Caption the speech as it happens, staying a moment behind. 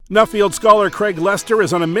Nuffield scholar Craig Lester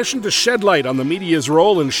is on a mission to shed light on the media's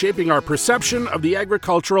role in shaping our perception of the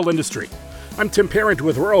agricultural industry. I'm Tim Parent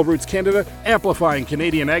with Rural Roots Canada, amplifying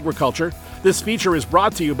Canadian agriculture. This feature is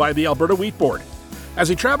brought to you by the Alberta Wheat Board. As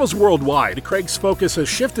he travels worldwide, Craig's focus has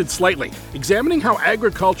shifted slightly, examining how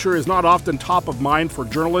agriculture is not often top of mind for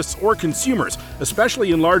journalists or consumers,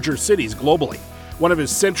 especially in larger cities globally. One of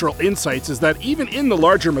his central insights is that even in the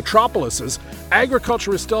larger metropolises,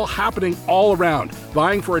 agriculture is still happening all around,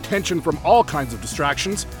 vying for attention from all kinds of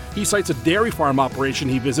distractions. He cites a dairy farm operation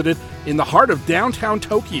he visited in the heart of downtown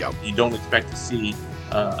Tokyo. You don't expect to see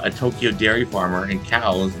a Tokyo dairy farmer and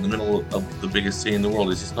cows in the middle of the biggest city in the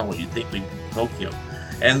world. It's just not what you think of Tokyo.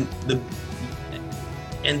 And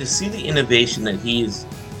to see the innovation that he's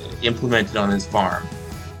implemented on his farm,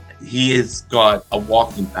 he has got a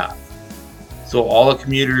walking path. So all the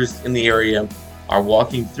commuters in the area are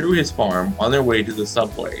walking through his farm on their way to the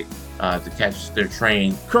subway to catch their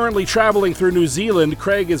train. Currently traveling through New Zealand,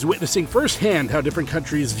 Craig is witnessing firsthand how different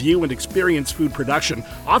countries view and experience food production,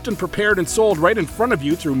 often prepared and sold right in front of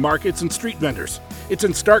you through markets and street vendors. It's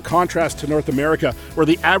in stark contrast to North America, where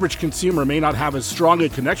the average consumer may not have as strong a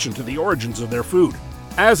connection to the origins of their food.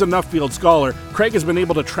 As a Nuffield scholar, Craig has been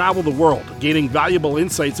able to travel the world, gaining valuable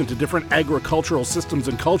insights into different agricultural systems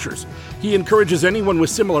and cultures. He encourages anyone with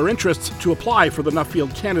similar interests to apply for the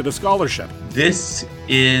Nuffield Canada Scholarship. This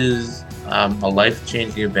is a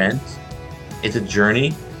life-changing event. It's a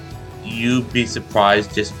journey. You'd be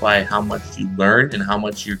surprised just by how much you learn and how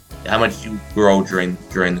much you grow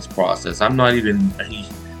during this process. I'm not even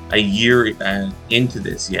a year into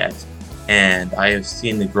this yet. And I have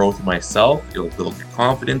seen the growth of myself. It'll build your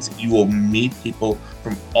confidence. You will meet people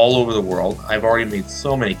from all over the world. I've already made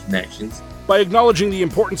so many connections. By acknowledging the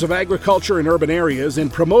importance of agriculture in urban areas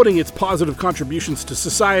and promoting its positive contributions to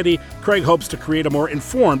society, Craig hopes to create a more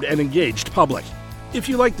informed and engaged public. If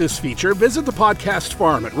you like this feature, visit the podcast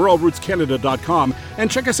farm at ruralrootscanada.com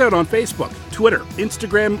and check us out on Facebook, Twitter,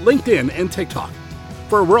 Instagram, LinkedIn, and TikTok.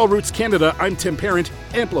 For Rural Roots Canada, I'm Tim Parent,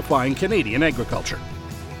 amplifying Canadian agriculture.